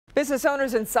Business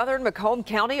owners in southern Macomb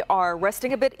County are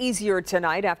resting a bit easier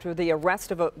tonight after the arrest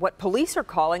of what police are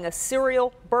calling a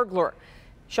serial burglar.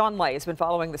 Sean Lay has been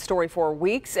following the story for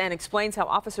weeks and explains how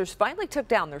officers finally took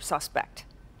down their suspect.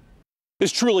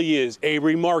 This truly is a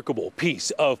remarkable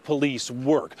piece of police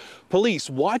work. Police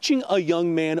watching a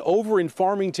young man over in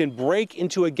Farmington break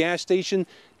into a gas station.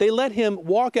 They let him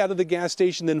walk out of the gas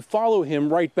station, then follow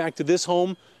him right back to this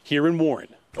home here in Warren.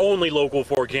 Only Local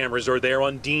 4 cameras are there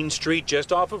on Dean Street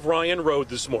just off of Ryan Road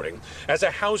this morning as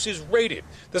a house is raided.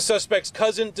 The suspect's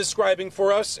cousin describing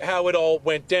for us how it all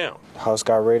went down. The house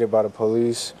got raided by the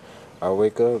police. I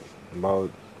wake up,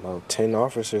 about 10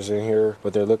 officers in here,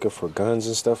 but they're looking for guns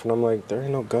and stuff, and I'm like, there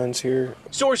ain't no guns here.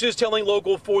 Sources telling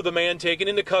Local 4 the man taken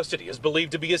into custody is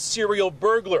believed to be a serial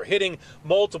burglar, hitting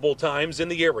multiple times in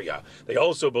the area. They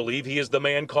also believe he is the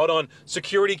man caught on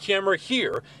security camera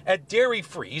here at Dairy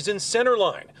Freeze in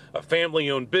Centerline, a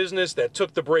family-owned business that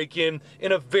took the break-in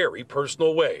in a very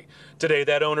personal way. Today,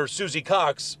 that owner, Susie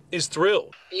Cox, is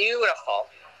thrilled. Beautiful.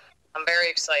 I'm very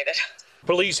excited.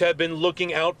 Police have been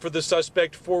looking out for the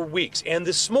suspect for weeks, and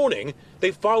this morning they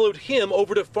followed him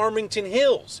over to Farmington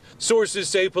Hills. Sources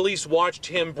say police watched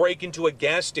him break into a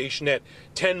gas station at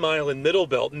 10 Mile and Middle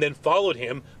Belt and then followed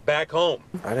him back home.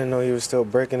 I didn't know he was still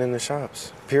breaking in the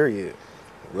shops, period.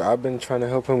 I've been trying to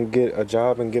help him get a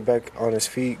job and get back on his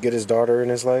feet, get his daughter in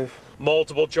his life.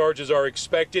 Multiple charges are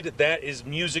expected. That is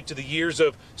music to the ears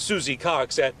of Susie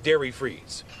Cox at Dairy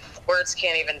Freeze. Words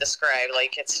can't even describe,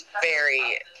 like, it's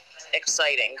very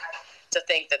exciting to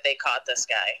think that they caught this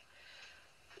guy.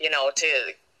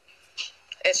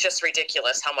 It's just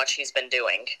ridiculous how much he's been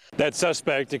doing. That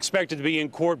suspect expected to be in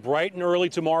court bright and early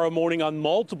tomorrow morning on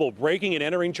multiple breaking and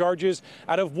entering charges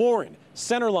out of Warren,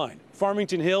 Centerline,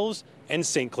 Farmington Hills, and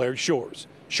St. Clair Shores.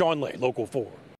 Sean Lay, Local 4.